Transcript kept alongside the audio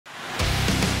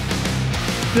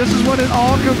This is what it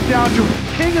all comes down to.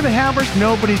 King of the Hammers,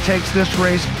 nobody takes this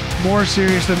race more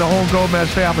serious than the whole Gomez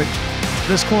family.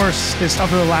 This course is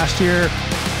tougher than last year.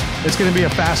 It's going to be a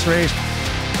fast race.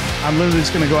 I'm literally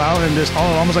just going to go out and just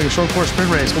almost like a short course sprint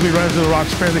race. We'll be running through the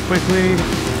rocks fairly quickly.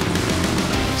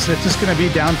 So it's just going to be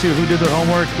down to who did their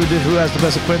homework, who has the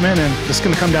best equipment, and it's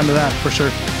going to come down to that for sure.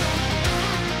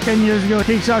 10 years ago,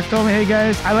 King Sharks told me, hey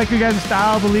guys, I like your guys'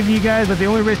 style, believe in you guys, but the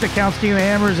only race that counts King of the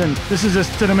Hammers, and this is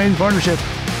just an amazing partnership.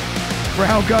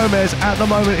 Raul Gomez at the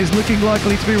moment is looking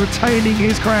likely to be retaining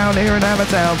his crown here in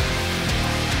Hammertown.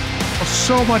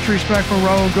 So much respect for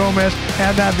Raul Gomez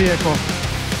and that vehicle.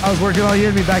 I was working all year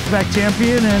to be back-to-back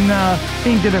champion, and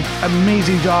King did an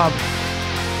amazing job.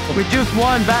 We just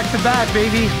won back-to-back,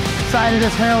 baby. Excited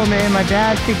as hell, man. My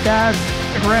dad kicked ass.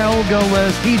 Raul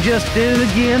Gomez, he just did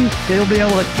it again. He'll be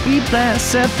able to keep that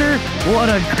scepter. What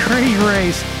a great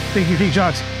race. Thank you, King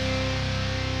Sharks.